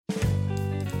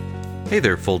Hey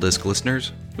there, Full Disc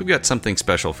listeners. We've got something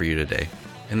special for you today.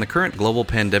 In the current global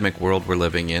pandemic world we're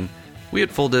living in, we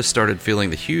at Full Disc started feeling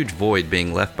the huge void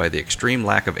being left by the extreme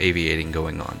lack of aviating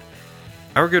going on.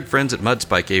 Our good friends at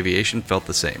Mudspike Aviation felt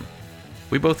the same.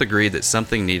 We both agreed that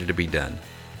something needed to be done.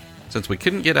 Since we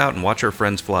couldn't get out and watch our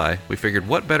friends fly, we figured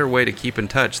what better way to keep in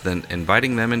touch than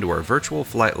inviting them into our virtual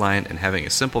flight line and having a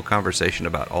simple conversation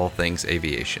about all things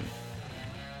aviation.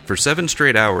 For 7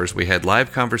 straight hours, we had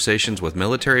live conversations with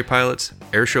military pilots,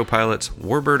 airshow pilots,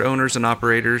 warbird owners and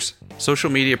operators, social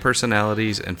media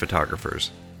personalities, and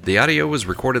photographers. The audio was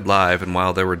recorded live, and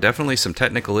while there were definitely some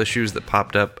technical issues that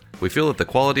popped up, we feel that the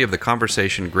quality of the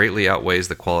conversation greatly outweighs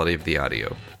the quality of the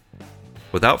audio.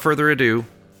 Without further ado,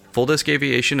 Full Disc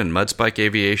Aviation and Mudspike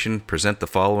Aviation present the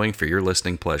following for your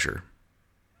listening pleasure.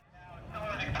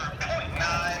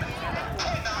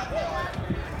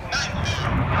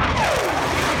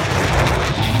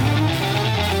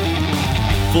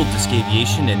 Full Disc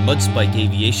Aviation and Mudspike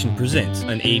Aviation presents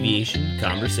an Aviation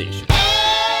Conversation.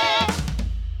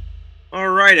 All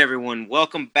right, everyone.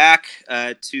 Welcome back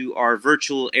to our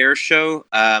virtual air show.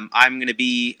 I'm going to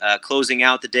be closing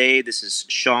out the day. This is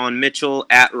Sean Mitchell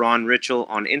at Ron Ritchell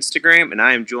on Instagram, and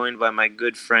I am joined by my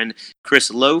good friend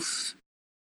Chris Loaf.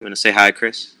 You want to say hi,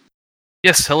 Chris?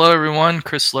 Yes, hello everyone.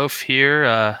 Chris Loaf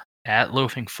here at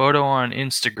Loafing Photo on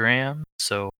Instagram.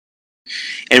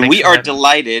 And we are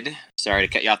delighted, sorry to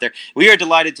cut you out there, we are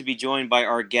delighted to be joined by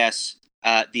our guest,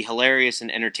 the hilarious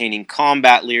and entertaining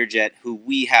Combat Learjet, who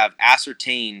we have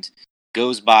ascertained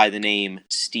goes by the name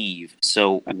Steve.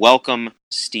 So welcome,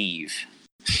 Steve.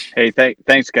 Hey,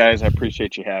 thanks guys. I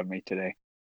appreciate you having me today.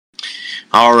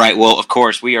 All right. Well, of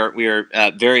course, we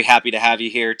are very happy to have you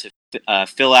here to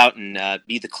fill out and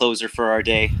be the closer for our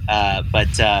day.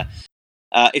 But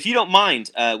if you don't mind,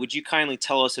 would you kindly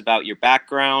tell us about your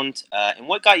background and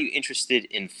what got you interested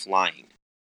in flying?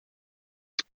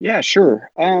 Yeah,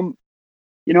 sure. I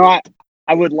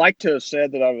would like to have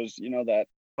said that I was, that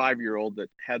 5-year-old that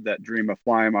had that dream of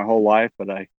flying my whole life, but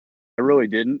I really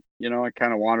didn't. I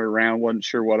kind of wandered around, wasn't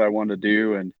sure what I wanted to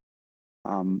do. And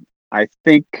I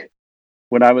think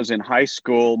when I was in high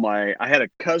school, I had a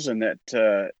cousin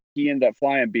that he ended up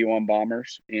flying B-1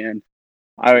 bombers, and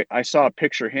I saw a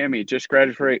picture of him. He just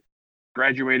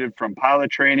graduated from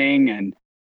pilot training and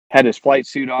had his flight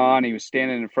suit on. He was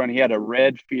standing in front. He had a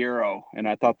red Fiero, and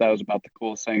I thought that was about the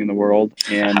coolest thing in the world.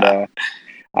 And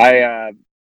I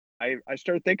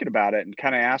started thinking about it and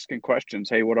kind of asking questions.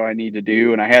 Hey, what do I need to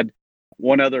do? And I had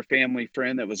one other family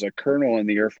friend that was a colonel in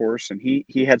the Air Force, and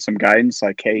he had some guidance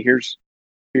like, hey, here's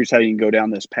how you can go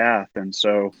down this path. And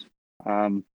so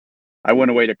I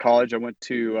went away to college. I went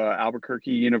to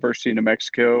Albuquerque University in New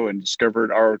Mexico and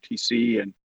discovered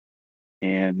ROTC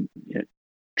and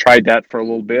tried that for a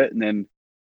little bit, and then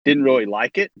didn't really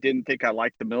like it. Didn't think I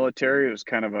liked the military. It was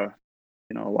kind of a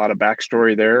lot of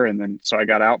backstory there. And then so I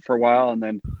got out for a while, and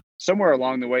then somewhere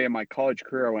along the way in my college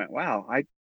career, I went, wow,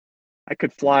 I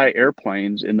could fly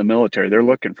airplanes in the military. They're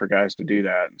looking for guys to do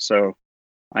that. And so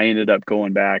I ended up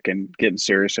going back and getting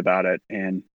serious about it,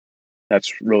 and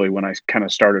that's really when I kind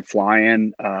of started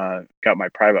flying, got my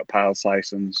private pilot's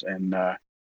license, and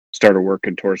started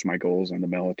working towards my goals in the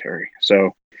military.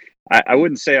 So I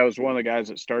wouldn't say I was one of the guys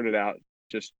that started out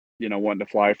just, wanting to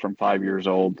fly from 5 years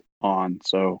old on.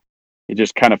 So it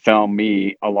just kind of found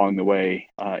me along the way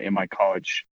in my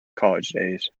college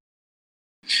days.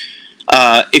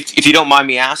 If you don't mind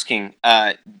me asking,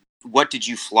 what did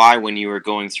you fly when you were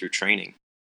going through training?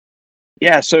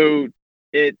 Yeah, so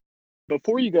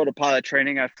before you go to pilot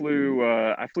training, I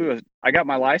got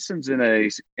my license in a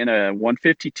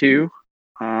 152.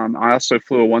 I also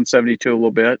flew a 172 a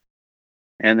little bit.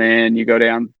 And then you go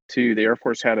down to the Air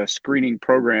Force had a screening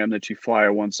program that you fly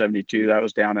a 172. That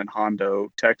was down in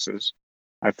Hondo, Texas.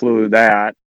 I flew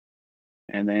that.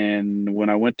 And then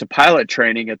when I went to pilot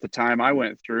training at the time I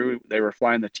went through, they were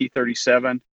flying the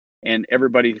T-37, and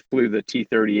everybody flew the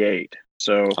T-38.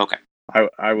 So okay.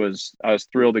 I was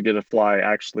thrilled to get to fly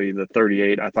actually the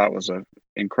 38. I thought was an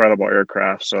incredible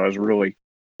aircraft, so I was really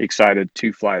excited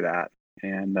to fly that.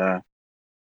 And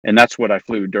that's what I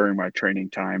flew during my training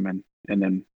time, and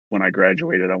then when I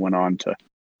graduated, I went on to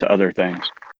other things.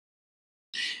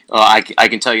 Well, I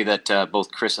can tell you that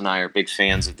both Chris and I are big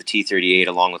fans of the T-38,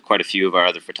 along with quite a few of our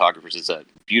other photographers. It's a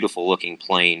beautiful looking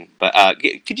plane. But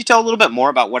could you tell a little bit more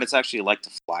about what it's actually like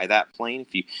to fly that plane,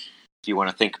 if you want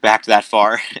to think back that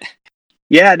far?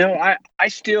 Yeah, no, I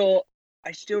still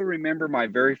remember my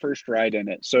very first ride in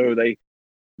it. So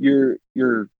you're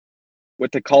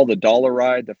what they call the dollar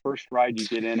ride, the first ride you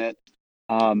get in it.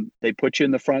 They put you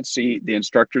in the front seat, the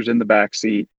instructor's in the back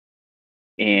seat,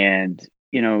 and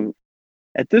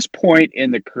at this point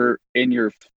in in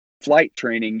your flight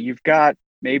training, you've got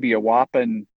maybe a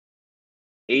whopping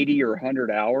 80 or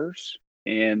 100 hours,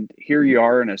 and here you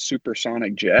are in a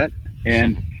supersonic jet.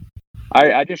 And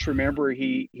I just remember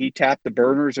he tapped the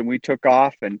burners and we took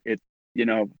off, and it,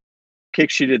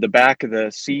 kicks you to the back of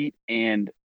the seat, and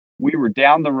we were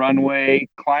down the runway,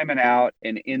 climbing out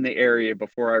and in the area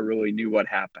before I really knew what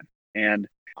happened. And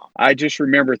I just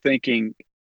remember thinking,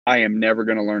 I am never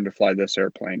going to learn to fly this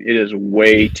airplane. It is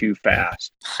way too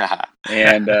fast.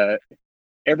 And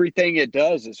everything it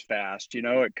does is fast.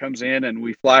 It comes in and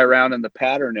we fly around in the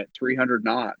pattern at 300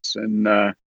 knots. And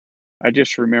I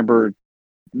just remember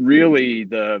really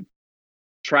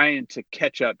trying to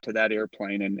catch up to that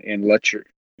airplane and let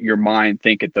your mind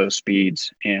think at those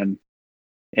speeds. And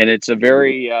it's a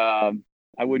very, I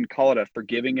wouldn't call it a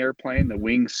forgiving airplane. The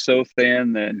wing's so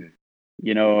thin that,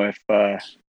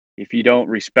 if you don't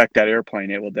respect that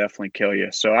airplane, it will definitely kill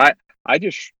you. So I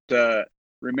just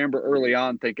remember early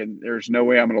on thinking there's no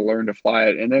way I'm going to learn to fly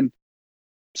it. And then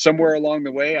somewhere along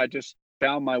the way, I just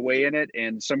found my way in it,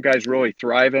 and some guys really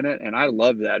thrive in it. And I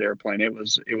love that airplane. It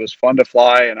was fun to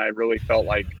fly. And I really felt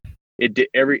like it did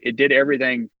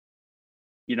everything,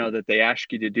 that they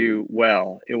ask you to do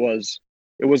well. It was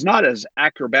not as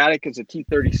acrobatic as a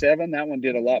T-37. That one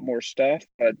did a lot more stuff,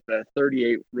 but the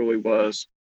 38 really was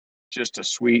just a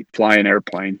sweet flying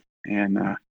airplane, and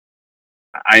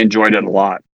I enjoyed it a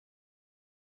lot.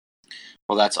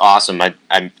 Well, that's awesome.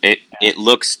 It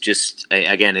looks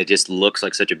it just looks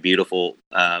like such a beautiful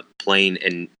plane,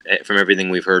 and from everything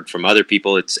we've heard from other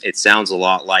people, it sounds a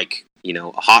lot like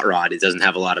a hot rod. It doesn't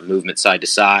have a lot of movement side to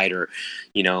side, or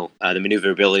the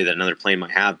maneuverability that another plane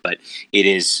might have, but it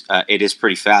is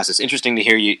pretty fast. It's interesting to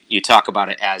hear you talk about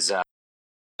it as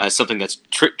something that's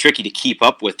tricky to keep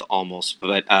up with almost.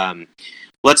 But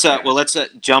let's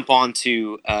jump on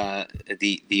to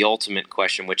the ultimate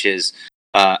question, which is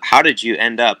how did you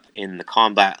end up in the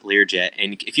Combat Learjet?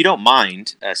 And if you don't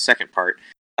mind, second part,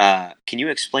 can you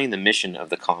explain the mission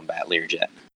of the Combat Learjet?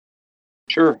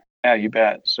 Sure. Yeah, you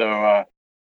bet. So,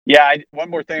 one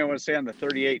more thing I want to say on the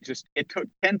 38, it took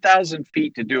 10,000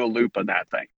 feet to do a loop on that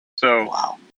thing. So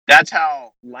wow, that's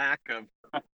how lack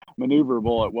of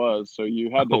maneuverable it was. So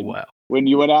you had to, when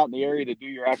you went out in the area to do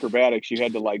your acrobatics, you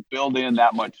had to build in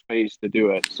that much space to do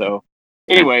it. So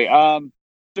anyway,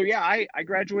 I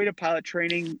graduated pilot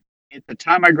training. At the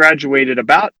time I graduated,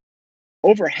 about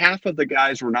over half of the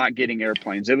guys were not getting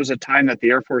airplanes. It was a time that the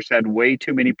Air Force had way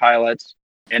too many pilots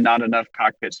and not enough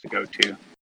cockpits to go to.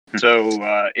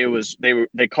 So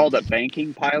they called it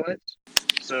banking pilots.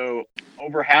 So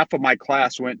over half of my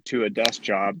class went to a desk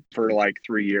job for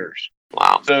 3 years.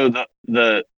 Wow. So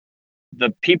the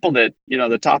people that,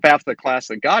 the top half of the class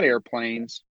that got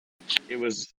airplanes, it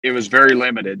was very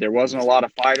limited. There wasn't a lot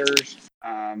of fighters.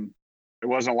 In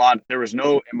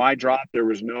my drop, there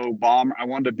was no bomber. I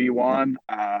wanted a B-1.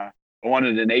 I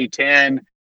wanted an A-10.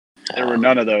 There were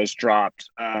none of those dropped.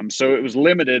 So it was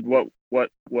limited what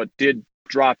did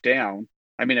drop down.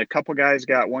 I mean, one guy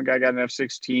got an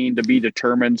F-16 to be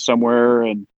determined somewhere,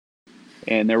 and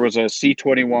there was a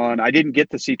C-21. I didn't get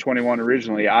the C-21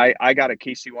 originally. I got a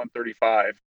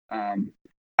KC-135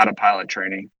 out of pilot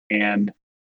training, and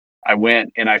I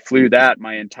went and I flew that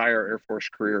my entire Air Force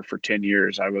career for 10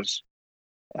 years. I was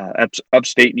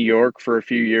upstate New York for a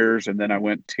few years, and then I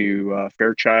went to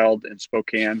Fairchild in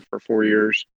Spokane for 4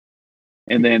 years.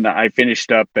 And then I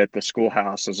finished up at the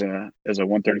schoolhouse as a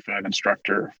 135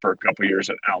 instructor for a couple of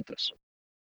years at Altus.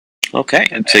 Okay,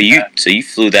 and so you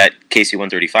flew that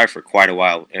KC-135 for quite a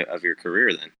while of your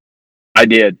career, then. I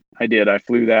did. I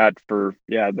flew that for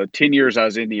the 10 years I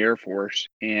was in the Air Force,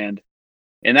 and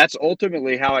that's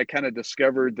ultimately how I kind of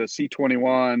discovered the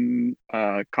C-21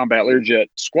 Combat Learjet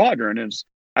Squadron. Is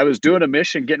I was doing a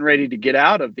mission, getting ready to get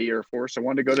out of the Air Force. I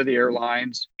wanted to go to the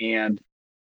airlines, and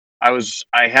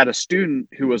I had a student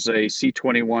who was a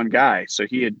C-21 guy. So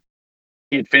he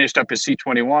had finished up his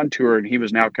C-21 tour, and he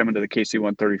was now coming to the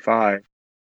KC-135.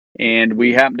 And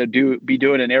we happened to be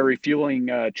doing an air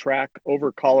refueling track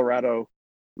over Colorado,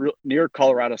 near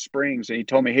Colorado Springs. And he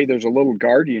told me, hey, there's a little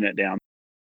guard unit down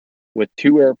with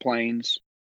 2 airplanes.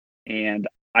 And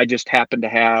I just happened to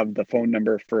have the phone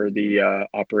number for the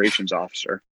operations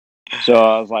officer. So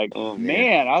I was like,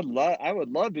 man, I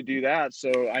would love to do that. So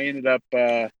I ended up,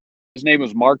 his name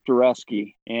was Mark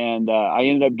Dureski, and I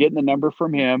ended up getting the number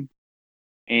from him,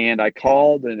 and I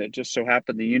called, and it just so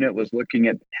happened the unit was looking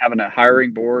at having a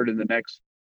hiring board in the next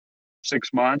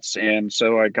 6 months. And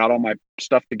so I got all my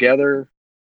stuff together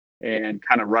and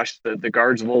kind of rushed. The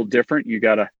guard's a little different. You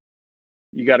gotta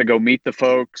go meet the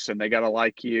folks, and they gotta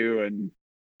like you, and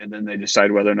then they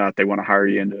decide whether or not they want to hire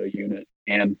you into a unit.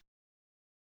 And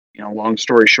long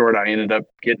story short, I ended up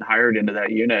getting hired into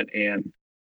that unit, and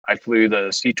I flew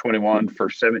the C-21 for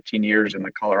 17 years in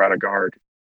the Colorado Guard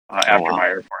after my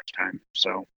Air Force time.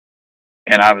 So,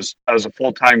 and I was a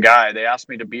full-time guy. They asked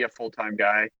me to be a full-time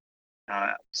guy,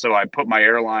 so I put my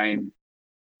airline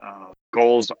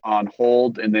goals on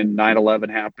hold, and then 9/11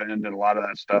 happened and a lot of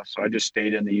that stuff. So I just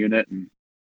stayed in the unit and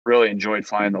really enjoyed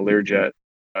flying the Learjet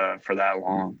for that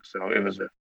long. So it was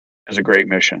a great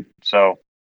mission. So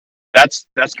that's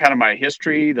kind of my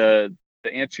history. To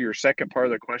answer your second part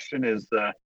of the question is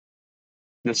the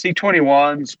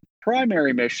C-21's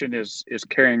primary mission is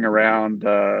carrying around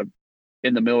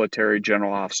in the military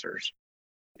general officers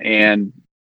and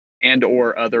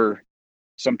or other.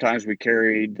 Sometimes we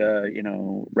carried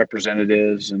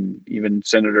representatives and even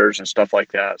senators and stuff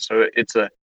like that. So it's a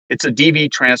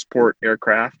DV transport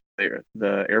aircraft.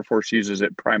 The Air Force uses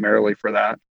it primarily for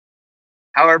that.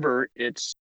 However,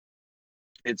 it's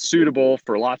suitable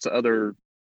for lots of other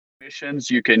missions.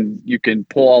 You can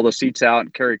pull all the seats out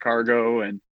and carry cargo,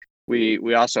 and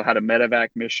we also had a medevac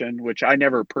mission, which I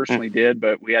never personally did,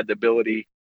 but we had the ability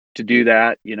to do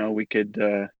that. We could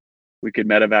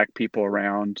medevac people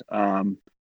around.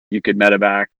 You could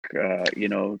medevac,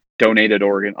 donated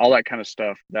organ, all that kind of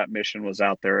stuff. That mission was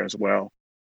out there as well.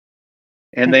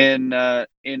 And then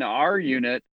in our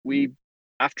unit,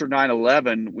 after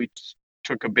 9/11, we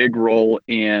took a big role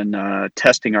in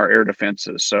testing our air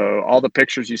defenses. So all the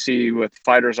pictures you see with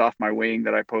fighters off my wing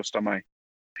that I post on my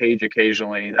page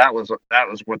occasionally, that was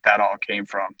what that all came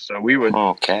from. So we would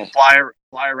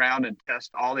fly around and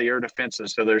test all the air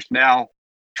defenses. So there's now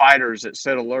fighters that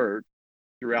set alert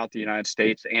throughout the United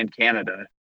States and Canada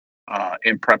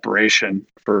in preparation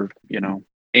for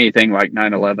anything like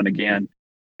 9/11 again.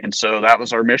 And so that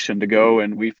was our mission, to go,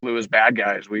 and we flew as bad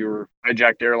guys. We were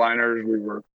hijacked airliners. We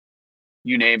were,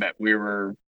 you name it. We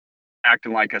were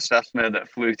acting like a Cessna that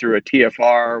flew through a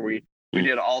TFR. We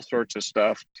did all sorts of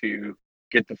stuff to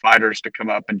get the fighters to come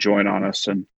up and join on us.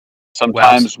 And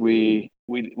sometimes we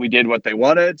did what they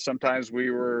wanted. Sometimes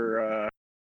we were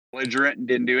belligerent and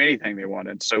didn't do anything they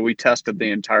wanted. So we tested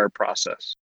the entire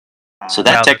process. So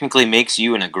that technically makes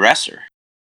you an aggressor.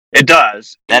 It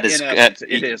does. That is,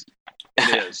 it is.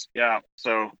 It is. Yeah.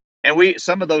 So, and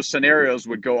some of those scenarios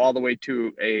would go all the way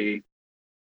to a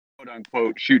quote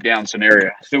unquote shoot down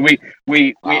scenario. So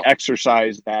we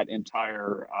exercise that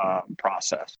entire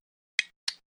process.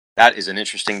 That is an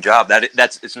interesting job.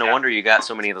 It's no wonder you got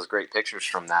so many of those great pictures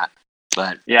from that.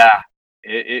 But yeah,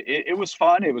 it was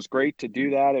fun. It was great to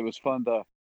do that. It was fun to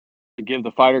give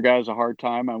the fighter guys a hard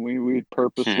time, and we'd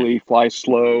purposely fly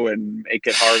slow and make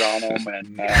it hard on them,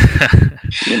 and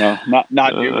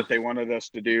not do what they wanted us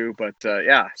to do. But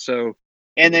so,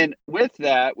 and then with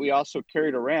that, we also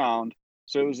carried around.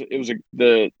 So it was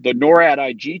the NORAD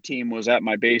IG team was at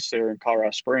my base there in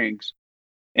Colorado Springs,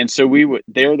 and so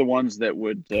they're the ones that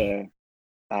would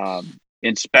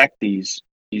inspect these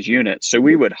units. So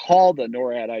we would haul the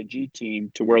NORAD IG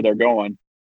team to where they're going,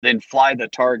 then fly the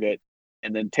target,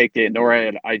 and then take the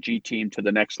NORAD IG team to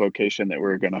the next location that we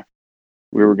were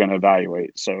gonna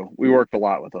evaluate. So we worked a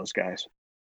lot with those guys.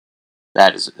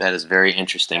 That is very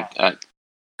interesting.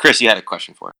 Chris, you had a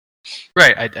question for it.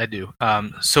 Right, I do.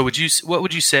 So what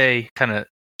would you say, kind of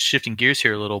shifting gears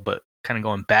here a little, but kind of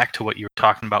going back to what you were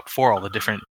talking about before, all the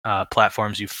different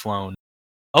platforms you've flown.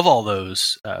 Of all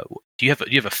those, do you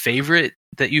have a favorite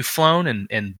that you've flown,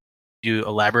 and do you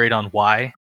elaborate on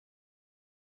why?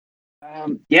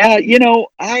 I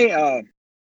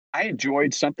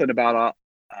enjoyed something about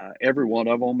every one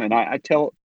of them, and I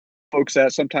tell folks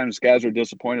that sometimes guys are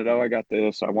disappointed. Oh, I got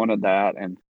this, I wanted that,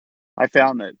 and I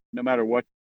found that no matter what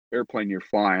airplane you're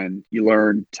flying, you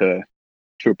learn to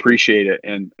appreciate it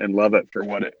and love it for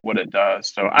what it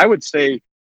does. So I would say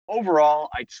overall,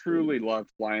 I truly love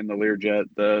flying the Learjet.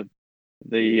 The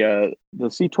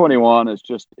C-21 is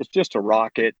just a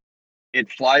rocket.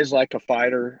 It flies like a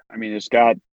fighter. I mean, it's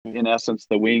got, in essence,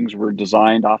 the wings were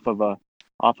designed off of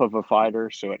a fighter,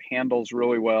 so it handles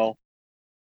really well.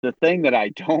 The thing that I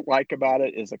don't like about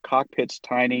it is the cockpit's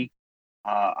tiny.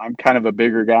 I'm kind of a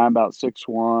bigger guy. I'm about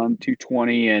 6'1",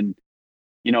 220, and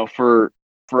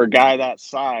for a guy that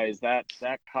size, that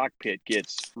cockpit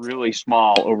gets really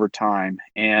small over time,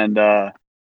 and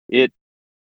it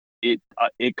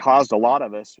caused a lot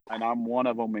of us, and I'm one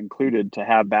of them included, to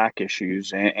have back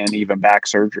issues and even back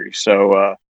surgery.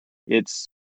 So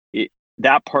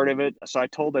that part of it. So I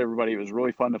told everybody it was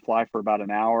really fun to fly for about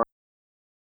an hour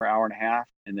and a half,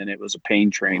 and then it was a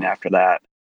pain train after that.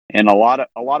 And a lot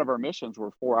of our missions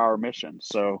were 4-hour missions.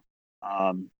 So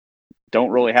don't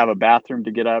really have a bathroom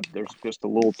to get up. There's just a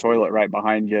little toilet right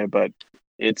behind you, but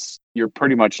you're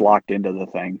pretty much locked into the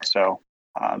thing. So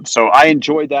So I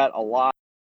enjoyed that a lot.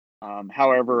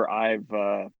 However,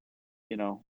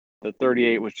 the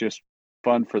 38 was just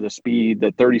fun for the speed.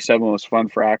 The 37 was fun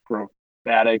for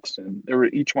acrobatics, and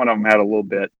each one of them had a little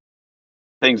bit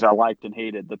things I liked and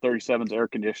hated. The 37's air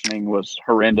conditioning was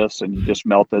horrendous, and you just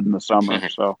melted in the summer.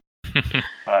 So,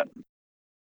 but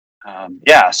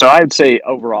so I'd say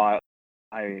overall,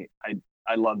 I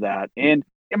love that. And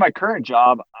in my current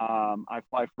job, I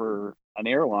fly for an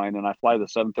airline, and I fly the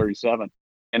 737,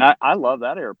 and I love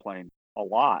that airplane a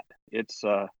lot. It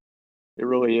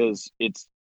really is. It's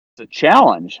a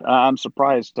challenge. I'm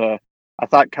surprised. I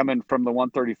thought coming from the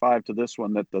 135 to this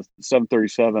one that the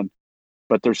 737,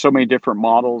 but there's so many different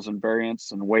models and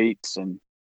variants and weights, and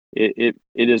it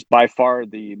is by far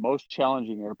the most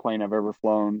challenging airplane I've ever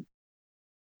flown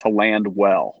to land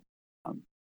well.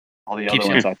 All the other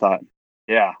ones I thought,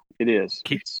 yeah, it is.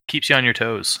 Keeps you on your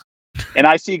toes. And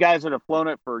I see guys that have flown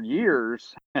it for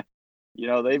years.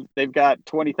 They've got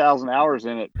 20,000 hours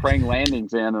in it, praying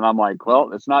landings in, and I'm like,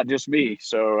 well, it's not just me.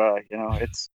 So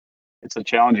it's a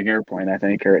challenging airplane, I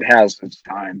think, or it has its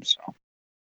time. So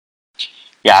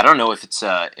yeah, I don't know if it's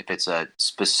a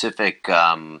specific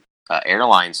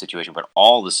airline situation, but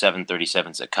all the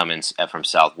 737s that come in from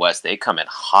Southwest, they come in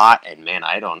hot, and man,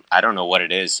 I don't know what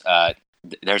it is.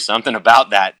 There's something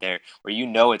about that there where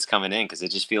it's coming in, because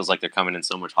it just feels like they're coming in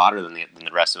so much hotter than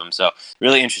the rest of them. So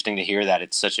really interesting to hear that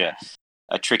it's such a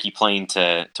tricky plane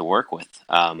to work with.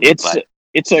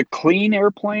 It's a clean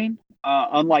airplane,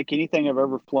 unlike anything I've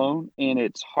ever flown, and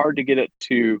it's hard to get it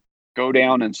to go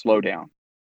down and slow down.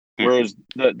 Whereas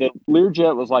the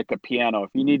Learjet was like a piano.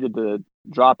 If you needed to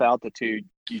drop altitude,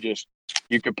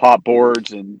 you could pop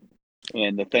boards and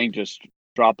the thing just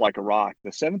dropped like a rock.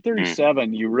 The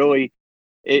 737,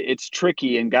 it's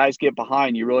tricky, and guys get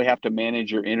behind. You really have to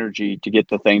manage your energy to get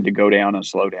the thing to go down and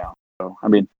slow down. So, I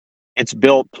mean, it's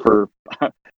built for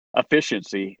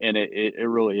efficiency, and it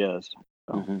really is.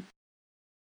 So. Mm-hmm.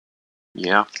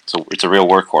 Yeah, it's a real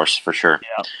workhorse for sure.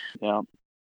 Yeah.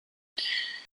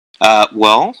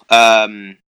 All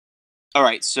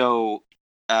right. So,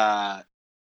 out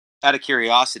of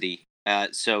curiosity,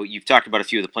 so you've talked about a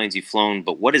few of the planes you've flown,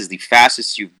 but what is the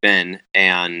fastest you've been,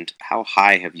 and how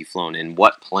high have you flown, and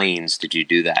what planes did you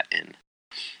do that in?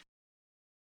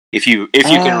 If you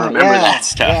can remember that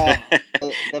stuff. Yeah.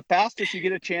 The fastest you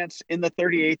get a chance in the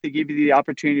 38, they give you the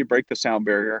opportunity to break the sound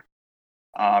barrier.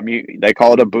 They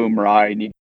call it a boom ride, and you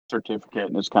get a certificate,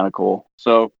 and it's kind of cool.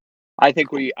 So I think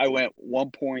I went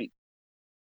 1 point,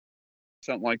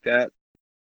 something like that.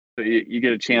 So you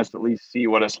get a chance to at least see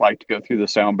what it's like to go through the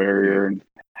sound barrier, and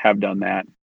have done that.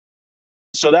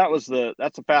 So that's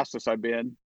the fastest I've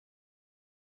been.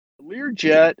 The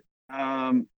Learjet,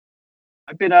 I've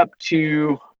been up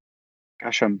to,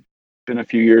 been a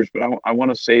few years, but I want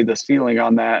to say the ceiling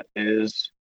on that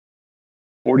is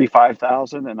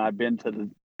 45,000, and I've been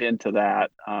to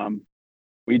that.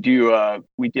 We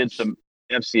did some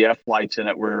FCF flights in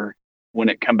it where when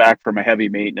it come back from a heavy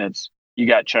maintenance, you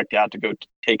got checked out to go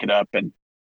take it up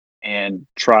and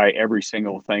try every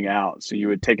single thing out. So you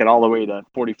would take it all the way to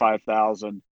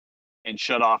 45,000 and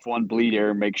shut off one bleed air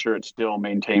and make sure it still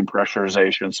maintained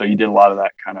pressurization. So you did a lot of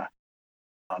that kind of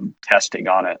testing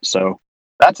on it. So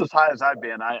that's as high as I've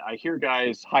been. I hear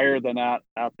guys higher than that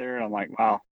out there, and I'm like,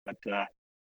 wow. But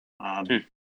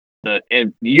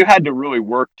you had to really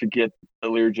work to get the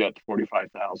Learjet to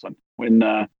 45,000.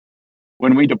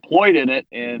 When we deployed in it,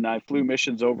 and I flew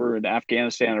missions over in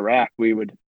Afghanistan, Iraq, we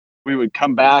would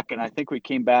come back, and I think we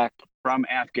came back from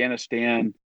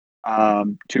Afghanistan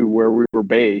to where we were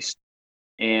based,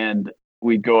 and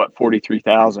we'd go at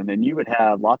 43,000, and you would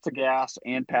have lots of gas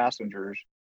and passengers,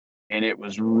 and it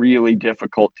was really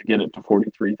difficult to get it to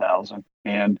 43,000.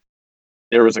 And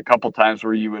there was a couple times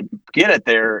where you would get it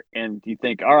there, and you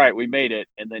think, all right, we made it,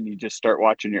 and then you just start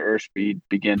watching your airspeed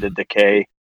begin to decay.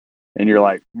 And you're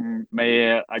like,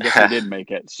 man, I guess I did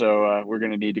make it. So we're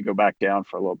going to need to go back down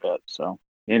for a little bit. So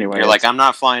anyway, you're like, I'm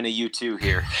not flying a U-2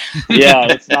 here. Yeah,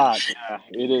 it's not. Yeah,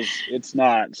 it is. It's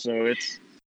not. So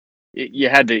you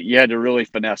had to really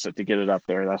finesse it to get it up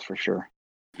there. That's for sure.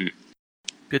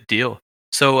 Good deal.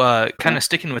 So kind of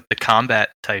sticking with the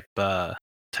combat type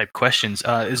questions,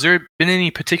 has there been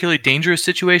any particularly dangerous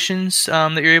situations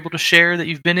that you're able to share that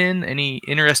you've been in? Any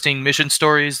interesting mission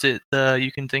stories that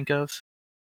you can think of?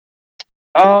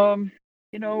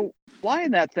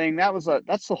 Flying that thing,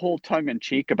 that's the whole tongue in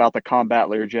cheek about the Combat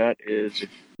Learjet is, if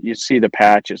you see the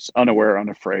patch, it's unaware,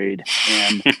 unafraid.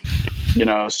 And,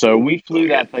 so we flew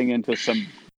that thing into some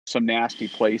nasty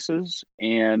places,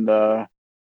 and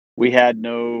we had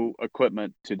no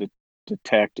equipment to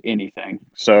detect anything.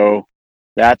 So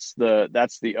that's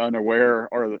the unaware,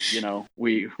 or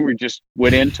we just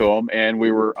went into them and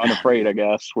we were unafraid, I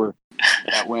guess, where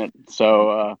that went.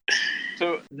 So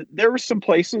there were some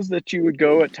places that you would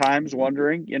go at times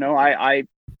wondering, I a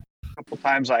couple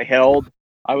times I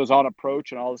was on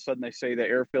approach and all of a sudden they say the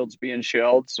airfield's being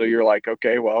shelled, so you're like,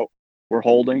 okay, well, we're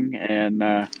holding, and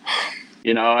and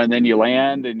then you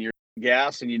land and you're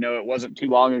gas, and it wasn't too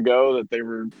long ago that they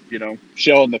were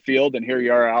shelling the field, and here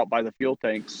you are out by the fuel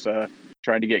tanks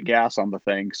trying to get gas on the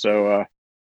thing. So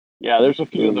there's a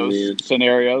few of those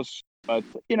scenarios, but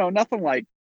nothing like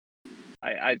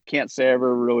I can't say I've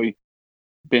ever really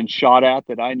been shot at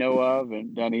that I know of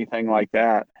and done anything like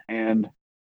that. And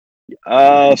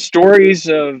stories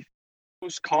of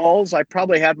close calls, I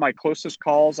probably had my closest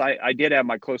calls. I did have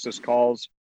my closest calls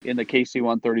in the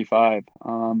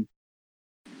KC-135.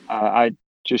 I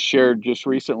just shared just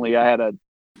recently, I had a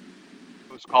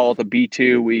close call with a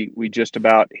B-2. We just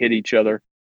about hit each other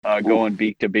going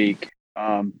beak to beak.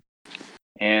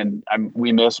 And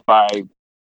we missed by 50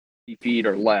 feet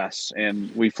or less,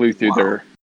 and we flew through their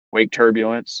wake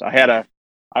turbulence.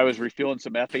 I was refueling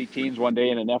some F-18s one day,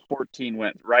 and an F-14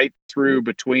 went right through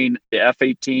between the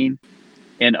F-18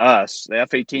 and us. The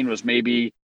F-18 was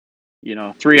maybe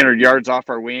 300 yards off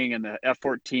our wing, and the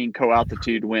F-14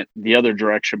 co-altitude went the other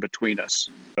direction between us.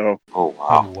 So,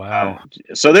 wow.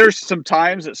 So there's some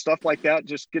times that stuff like that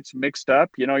just gets mixed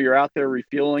up. You're out there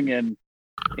refueling in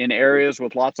areas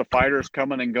with lots of fighters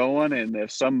coming and going, and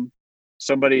if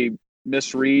somebody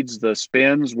misreads the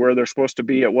spins where they're supposed to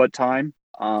be at what time,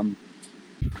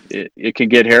 it can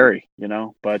get hairy,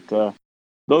 But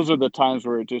those are the times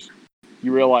where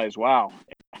you realize, wow.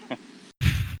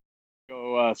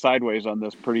 Go sideways on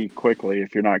this pretty quickly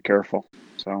if you're not careful.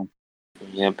 So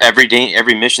yeah, every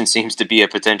mission seems to be a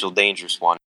potential dangerous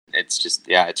one. It's just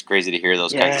it's crazy to hear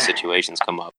those kinds of situations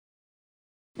come up.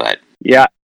 But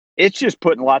it's just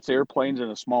putting lots of airplanes in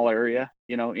a small area.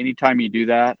 Anytime you do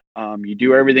that, you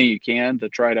do everything you can to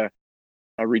try to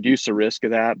reduce the risk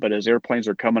of that. But as airplanes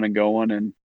are coming and going,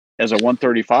 and as a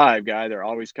 135 guy, they're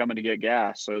always coming to get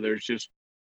gas. So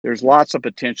there's lots of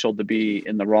potential to be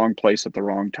in the wrong place at the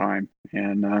wrong time.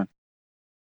 And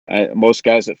most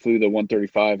guys that flew the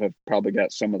 135 have probably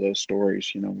got some of those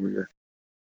stories, where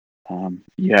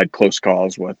you had close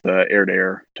calls with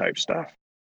air-to-air type stuff.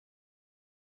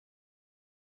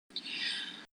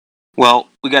 Well,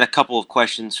 we got a couple of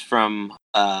questions from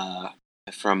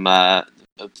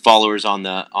followers on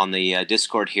the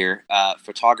Discord here.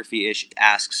 Photography-ish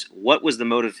asks, what was the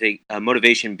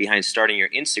motivation behind starting your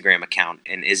Instagram account,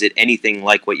 and is it anything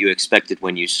like what you expected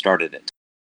when you started it?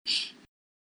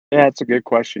 Yeah, it's a good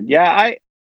question. Yeah,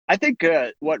 I think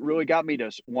what really got me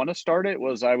to want to start it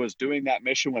was I was doing that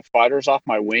mission with fighters off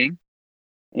my wing,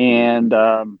 and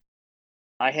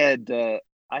I had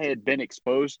been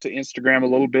exposed to Instagram a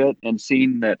little bit and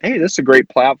seen that, hey, this is a great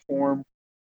platform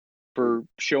for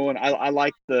showing. I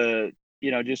like the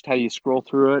just how you scroll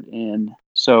through it, and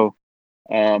so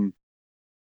I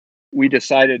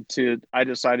decided to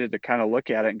kind of look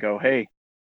at it and go, hey,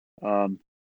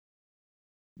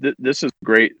 this is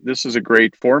great. This is a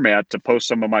great format to post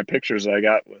some of my pictures I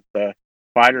got with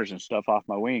fighters and stuff off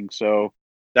my wing. So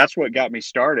that's what got me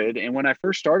started. And when I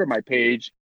first started my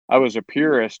page, I was a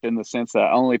purist in the sense that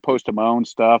I only posted my own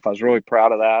stuff. I was really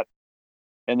proud of that.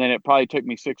 And then it probably took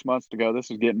me 6 months to go,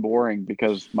 this is getting boring,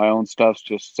 because my own stuff's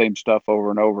just same stuff over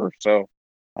and over. So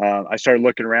I started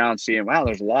looking around, seeing, wow,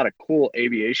 there's a lot of cool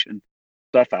aviation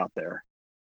stuff out there.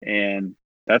 And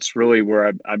that's really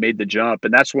where I made the jump.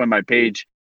 And that's when my page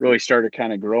really started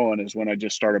kind of growing, is when I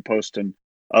just started posting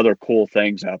other cool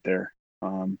things out there.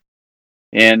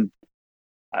 And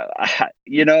I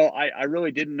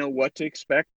really didn't know what to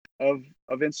expect of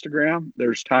Instagram.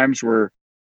 There's times where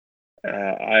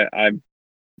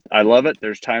I love it.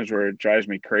 There's times where it drives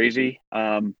me crazy.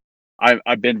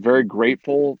 I've been very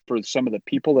grateful for some of the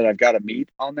people that I've got to meet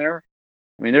on there.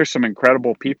 I mean, there's some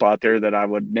incredible people out there that I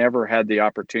would never had the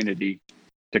opportunity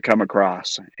to come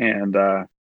across, and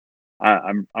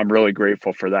I'm really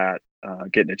grateful for that.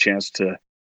 Getting a chance to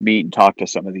meet and talk to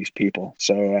some of these people.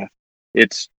 So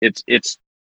it's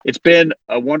been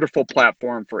a wonderful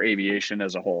platform for aviation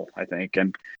as a whole, I think,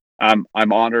 and I'm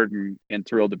honored and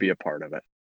thrilled to be a part of it.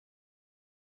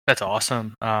 That's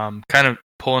awesome. Kind of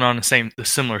pulling on the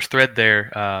similar thread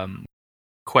there.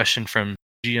 Question from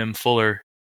GM Fuller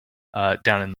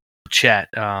down in the chat.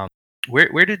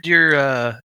 Where did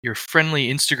your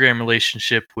friendly Instagram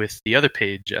relationship with the other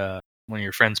page, one of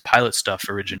your friends, Pilot Stuff,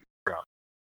 originate from?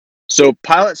 So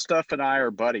Pilot Stuff and I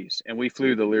are buddies, and we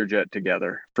flew the Learjet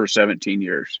together for 17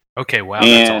 years. Okay, wow,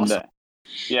 that's awesome.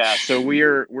 Yeah, so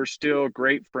we're still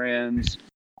great friends.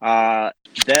 that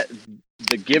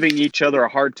the giving each other a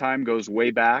hard time goes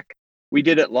way back. We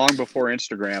did it long before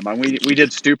Instagram. And we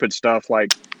did stupid stuff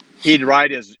like he'd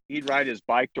ride his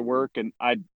bike to work, and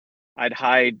I'd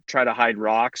try to hide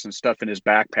rocks and stuff in his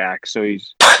backpack. So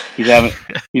he's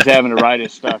having to ride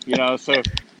his stuff, So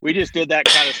we just did that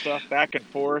kind of stuff back and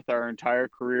forth our entire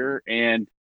career, and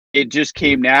it just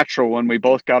came natural when we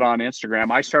both got on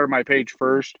Instagram. I started my page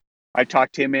first. I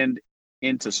talked him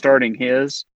into starting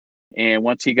his, and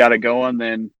once he got it going,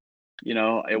 then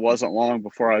it wasn't long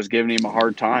before I was giving him a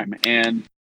hard time, and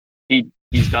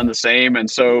he's done the same. And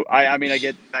so I mean, I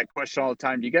get that question all the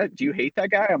time. Do you hate that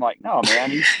guy? I'm like, no,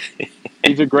 man,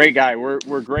 he's a great guy.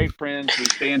 We're great friends. We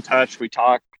stay in touch. We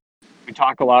talk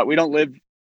a lot. We don't live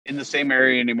in the same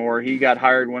area anymore. He got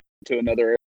hired, went to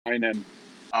another airline, and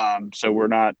so we're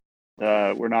not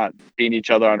seeing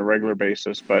each other on a regular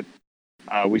basis, but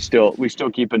we still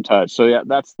keep in touch. So yeah,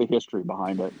 that's the history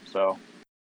behind it. So,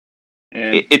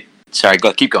 and sorry,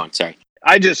 keep going. Sorry.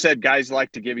 I just said guys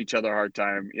like to give each other a hard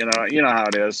time. You know how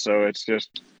it is. So it's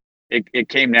just it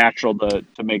came natural to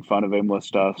make fun of him with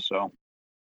stuff. So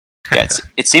yeah,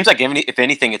 it seems like if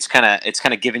anything, it's kind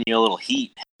of giving you a little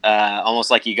heat,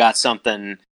 almost like you got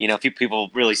something.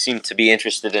 People really seem to be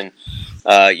interested in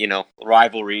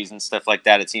rivalries and stuff like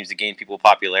that. It seems to gain people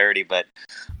popularity, but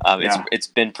it's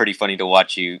been pretty funny to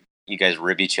watch you guys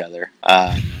rib each other.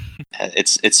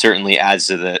 It certainly adds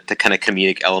to the kind of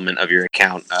comedic element of your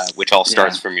account, which all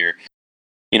starts from your,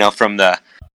 from the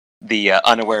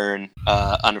unaware and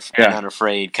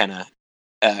unafraid kind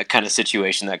of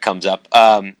situation that comes up.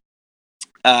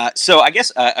 So I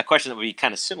guess a question that would be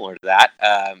kind of similar to that,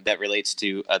 that relates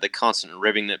to the constant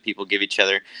ribbing that people give each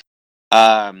other.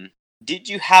 Did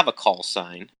you have a call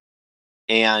sign?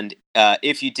 And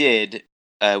if you did,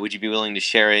 would you be willing to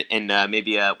share it? And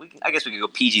maybe I guess we could go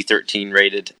PG-13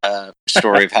 rated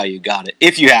story of how you got it,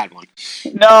 if you had one.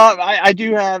 No, I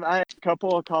do have a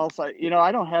couple of call signs.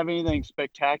 I don't have anything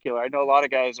spectacular. I know a lot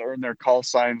of guys earn their call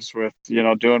signs with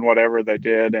doing whatever they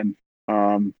did, and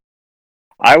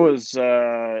I was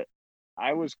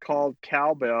called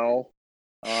Cowbell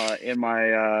in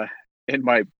my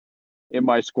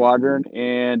squadron,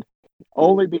 and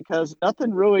only because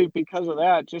nothing really because of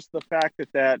that, just the fact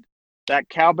that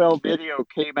cowbell video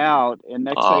came out, and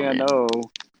next thing I know,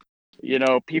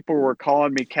 people were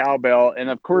calling me Cowbell. And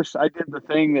of course I did the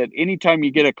thing that anytime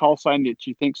you get a call sign that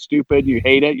you think stupid, you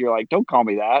hate it, you're like, don't call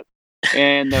me that.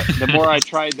 And the more I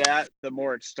tried that, the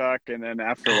more it stuck. And then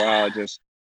after a while I just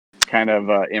kind of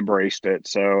embraced it.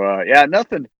 So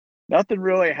nothing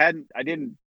really I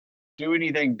didn't do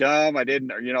anything dumb. I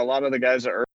didn't, a lot of the guys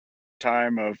at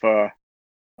time of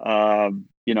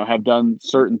have done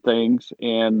certain things,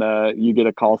 and you get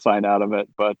a call sign out of it.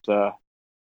 But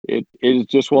it is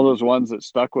just one of those ones that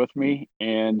stuck with me.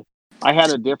 And I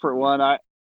had a different one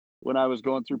when I was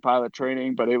going through pilot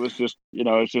training, but it was just,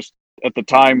 it's just at the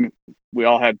time we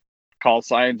all had call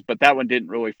signs, but that one didn't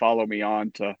really follow me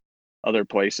on to other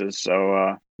places.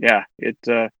 So it's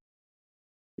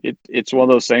one of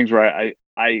those things where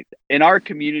I in our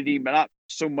community, but not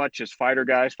so much as fighter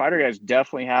guys. Fighter guys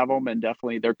definitely have them, and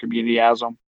definitely their community has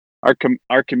them.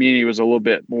 Our community was a little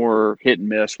bit more hit and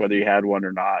miss whether you had one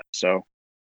or not. So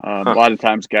a lot of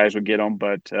times guys would get them,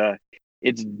 but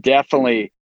it's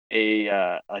definitely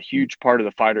a huge part of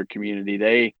the fighter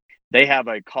community. They have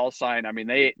a call sign. I mean,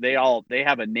 they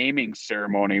have a naming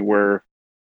ceremony where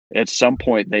at some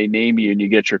point they name you and you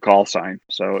get your call sign.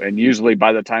 So, and usually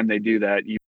by the time they do that,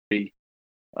 you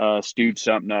stewed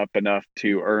something up enough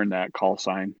to earn that call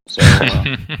sign. So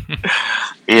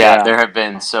there have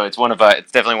been, so it's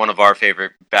definitely one of our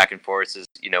favorite back and forths is,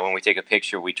 when we take a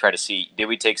picture, we try to see, did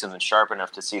we take something sharp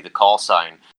enough to see the call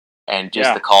sign? And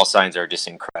just the call signs are just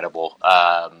incredible.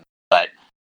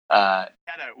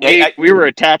 We were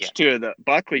attached to the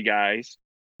Buckley guys,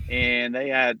 and they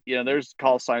had, there's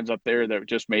call signs up there that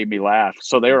just made me laugh.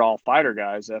 So they were all fighter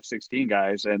guys, F-16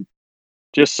 guys, and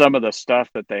just some of the stuff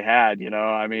that they had,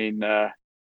 I mean,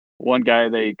 one guy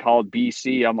they called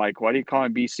BC. I'm like, why do you call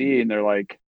him BC? And they're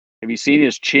like, have you seen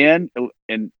his chin?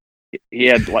 And he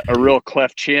had like a real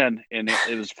cleft chin, and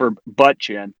it was for butt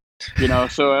chin,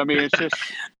 So I mean, it's just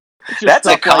that's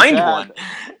a kind one.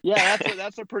 Yeah,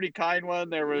 that's a pretty kind one.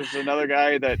 There was another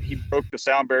guy that he broke the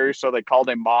sound barrier, so they called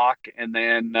him Mock. And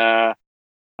then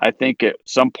I think at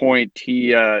some point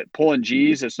he pulling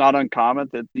G's. It's not uncommon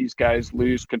that these guys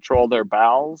lose control of their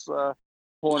bowels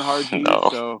pulling hard G's. No.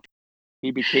 So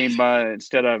he became he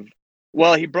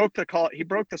broke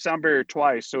the sound barrier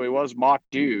twice, so he was Mock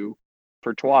Do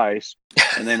for twice.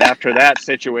 And then after that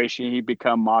situation, he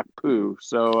become Mock Poo.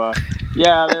 So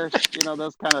Yeah, there's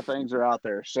those kind of things are out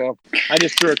there. So I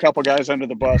just threw a couple guys under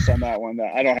the bus on that one.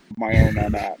 That I don't have my own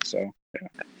on that. So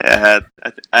I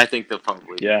think they'll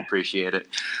probably yeah, appreciate it.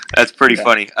 That's pretty yeah.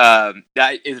 funny.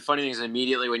 The funny thing is,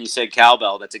 immediately when you said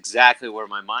cowbell, that's exactly where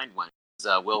my mind went.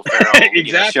 Will Ferrell,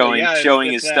 Exactly. showing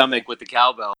It's his that. stomach with the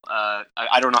cowbell. I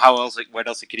don't know what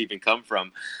else it could even come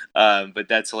from, but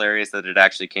that's hilarious that it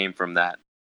actually came from that.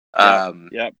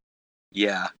 Yep.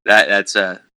 Yeah, that's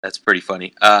pretty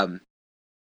funny. Well,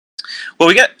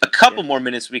 we got a couple more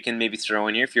minutes we can maybe throw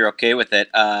in here if you're okay with it.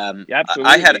 Yeah,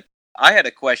 absolutely. I had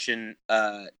a question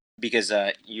because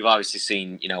you've obviously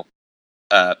seen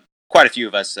quite a few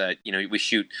of us. We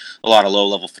shoot a lot of low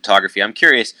level photography. I'm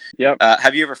curious. Yep.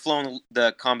 Have you ever flown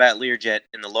the Combat Learjet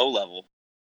in the low level,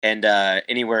 and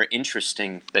anywhere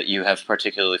interesting that you have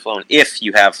particularly flown, if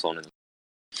you have flown it?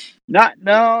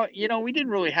 No. We didn't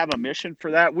really have a mission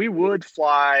for that. We would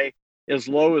fly as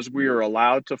low as we were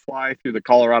allowed to fly through the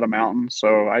Colorado mountains.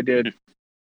 So I did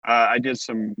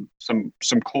some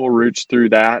cool routes through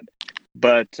that,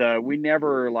 but we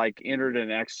never entered and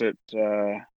exit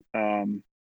low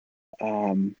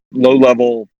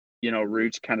level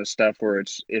routes kind of stuff where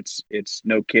it's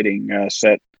no kidding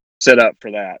set up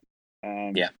for that.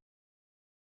 Yeah,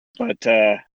 but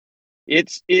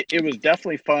it was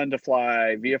definitely fun to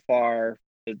fly VFR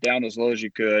down as low as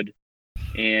you could,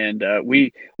 and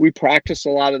we practiced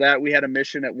a lot of that. We had a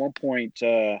mission at one point.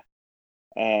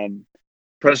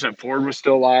 President Ford was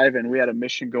still alive, and we had a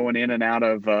mission going in and out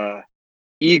of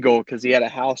Eagle because he had a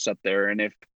house up there, and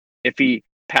if he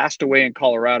passed away in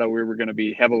Colorado, we were going to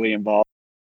be heavily involved.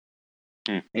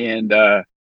 And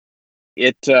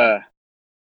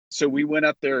so we went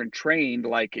up there and trained,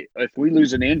 if we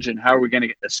lose an engine, how are we going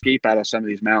to escape out of some of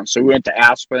these mountains? So we went to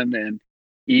Aspen and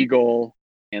Eagle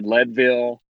and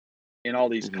Leadville and all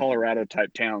these Colorado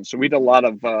type towns. So we did a lot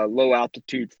of low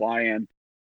altitude flying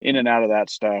in and out of that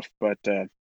stuff. But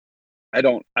I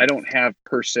don't have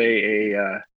per se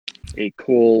a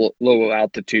cool low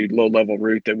altitude, low level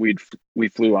route that we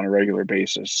flew on a regular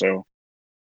basis. So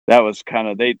that was kind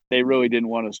of, they really didn't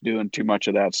want us doing too much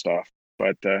of that stuff,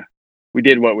 but we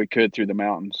did what we could through the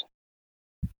mountains.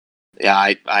 Yeah,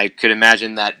 I could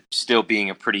imagine that still being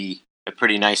a pretty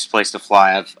nice place to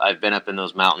fly. I've been up in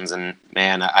those mountains, and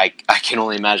man, I can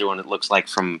only imagine what it looks like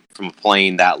from a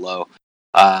plane that low.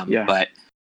 Yeah. But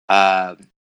well,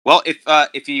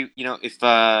 if we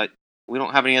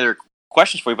don't have any other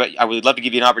questions for you, but I would love to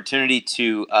give you an opportunity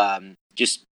to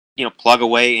just plug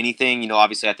away anything.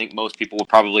 Obviously, I think most people will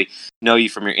probably know you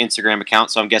from your Instagram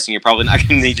account, so I'm guessing you're probably not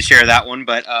going to need to share that one.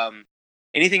 But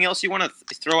anything else you want to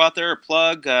throw out there or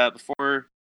plug before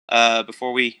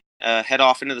we head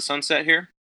off into the sunset here?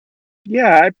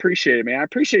 Yeah, I appreciate it, man. I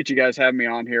appreciate you guys having me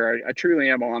on here. I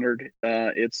truly am honored.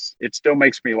 It still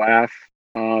makes me laugh.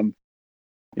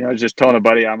 I was just telling a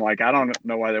buddy, I'm like, I don't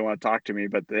know why they want to talk to me,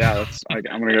 but yeah,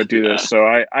 I'm going to go do this. So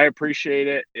I appreciate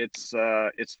it. It's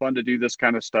fun to do this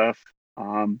kind of stuff.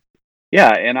 Yeah.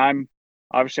 And I'm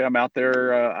out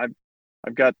there.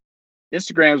 I've got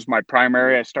Instagram is my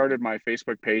primary. I started my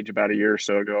Facebook page about a year or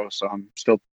so ago, so I'm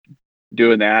still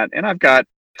doing that. And I've got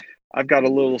a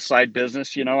little side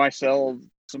business. I sell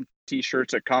some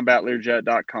t-shirts at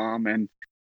combatlearjet.com and,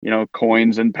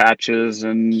 coins and patches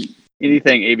and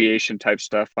anything aviation type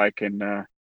stuff I can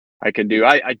do.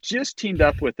 I just teamed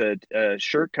up with a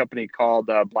shirt company called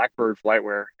Blackbird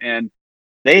Flightwear, and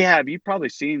you've probably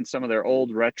seen some of their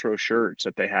old retro shirts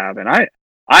that they have. And I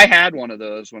had one of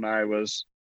those when I was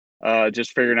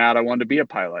just figuring out I wanted to be a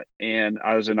pilot, and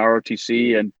I was in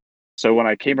ROTC. And so when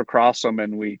I came across them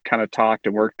and we kind of talked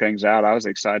and worked things out, I was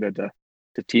excited to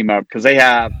team up because they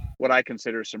have what I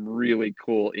consider some really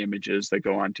cool images that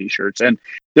go on t-shirts, and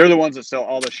they're the ones that sell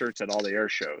all the shirts at all the air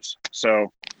shows.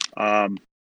 So I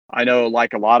know a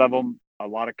lot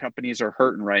of companies are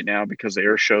hurting right now because the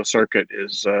air show circuit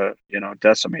is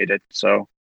decimated. So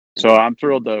I'm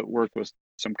thrilled to work with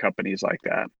some companies like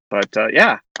that. But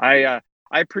yeah, I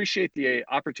appreciate the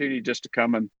opportunity just to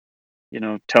come and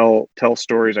tell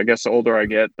stories. I guess the older I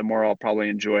get, the more I'll probably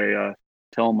enjoy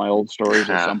telling my old stories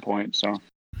at some point. So,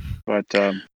 but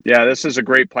yeah, this is a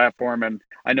great platform, and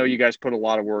I know you guys put a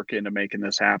lot of work into making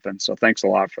this happen. So thanks a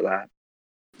lot for that.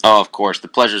 Oh, of course, the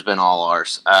pleasure's been all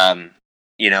ours. And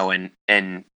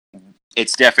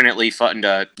it's definitely fun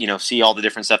to see all the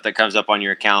different stuff that comes up on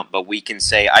your account. But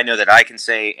I know that I can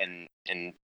say,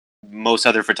 and most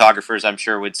other photographers I'm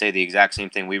sure would say the exact same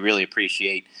thing. We really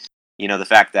appreciate the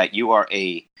fact that you are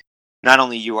a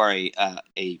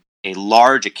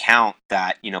large account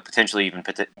that potentially even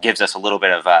gives us a little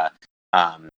bit of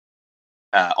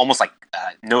almost like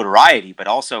notoriety, but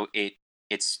also it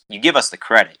you give us the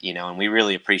credit, and we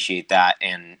really appreciate that.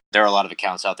 And there are a lot of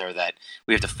accounts out there that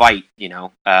we have to fight,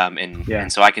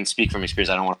 and so I can speak from experience.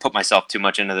 I don't want to put myself too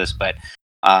much into this, but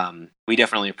we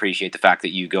definitely appreciate the fact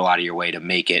that you go out of your way to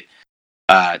make it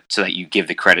so that you give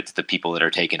the credit to the people that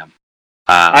are taking them.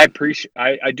 I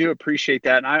do appreciate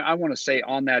that. And I want to say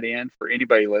on that end, for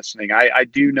anybody listening, I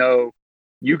do know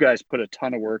you guys put a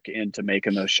ton of work into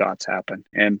making those shots happen.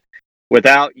 And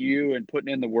without you and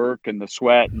putting in the work and the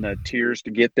sweat and the tears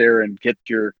to get there and get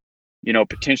your,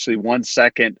 potentially 1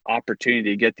 second opportunity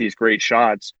to get these great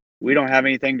shots, we don't have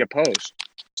anything to post.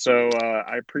 So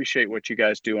I appreciate what you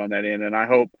guys do on that end. And I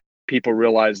hope people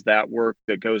realize that work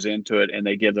that goes into it and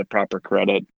they give the proper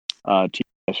credit to you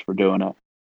guys for doing it.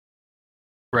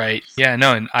 Right. Yeah,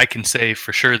 no, and I can say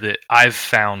for sure that I've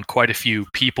found quite a few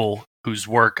people whose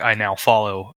work I now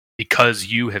follow because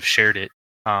you have shared it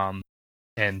and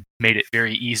made it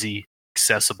very easy,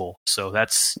 accessible. So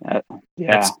that's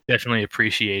definitely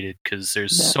appreciated, because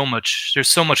there's so much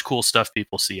cool stuff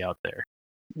people see out there.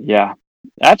 Yeah,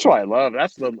 that's what I love.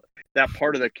 That's that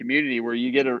part of the community where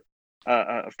you get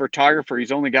a photographer.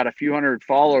 He's only got a few hundred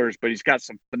followers, but he's got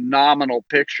some phenomenal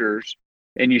pictures,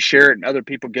 and you share it, and other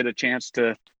people get a chance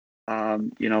to,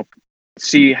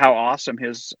 see how awesome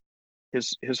his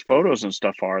photos and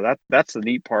stuff are. That's the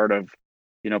neat part of,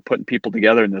 putting people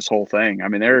together in this whole thing. I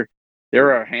mean, there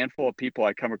are a handful of people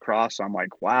I come across. I'm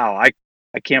like, wow, I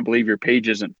can't believe your page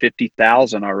isn't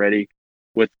 50,000 already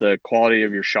with the quality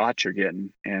of your shots you're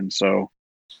getting. And so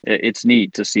it's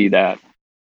neat to see that.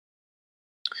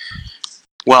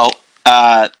 Well,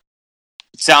 it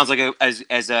sounds like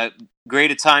as a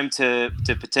great a time to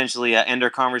potentially end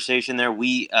our conversation there.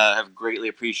 We have greatly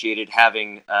appreciated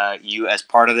having you as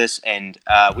part of this, and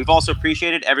we've also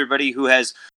appreciated everybody who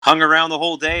has hung around the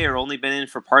whole day or only been in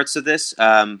for parts of this.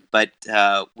 But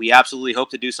we absolutely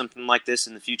hope to do something like this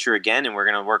in the future again, and we're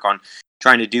going to work on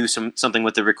trying to do something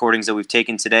with the recordings that we've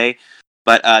taken today.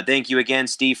 But thank you again,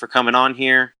 Steve, for coming on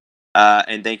here,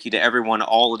 and thank you to everyone,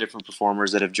 all the different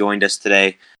performers that have joined us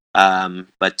today.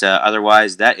 But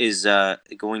otherwise, that is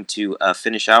going to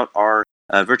finish out our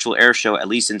virtual air show, at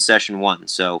least in session 1.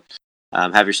 So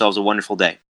have yourselves a wonderful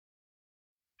day.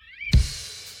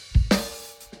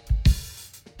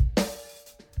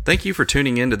 Thank you for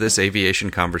tuning in to this aviation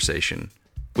conversation.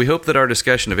 We hope that our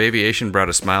discussion of aviation brought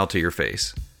a smile to your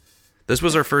face. This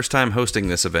was our first time hosting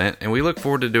this event, and we look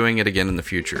forward to doing it again in the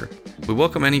future. We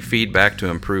welcome any feedback to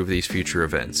improve these future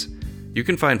events. You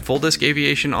can find Full Disc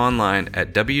Aviation online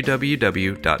at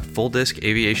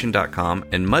www.fulldiscaviation.com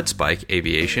and Mudspike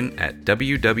Aviation at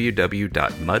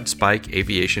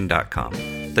www.mudspikeaviation.com.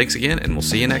 Thanks again, and we'll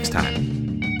see you next time.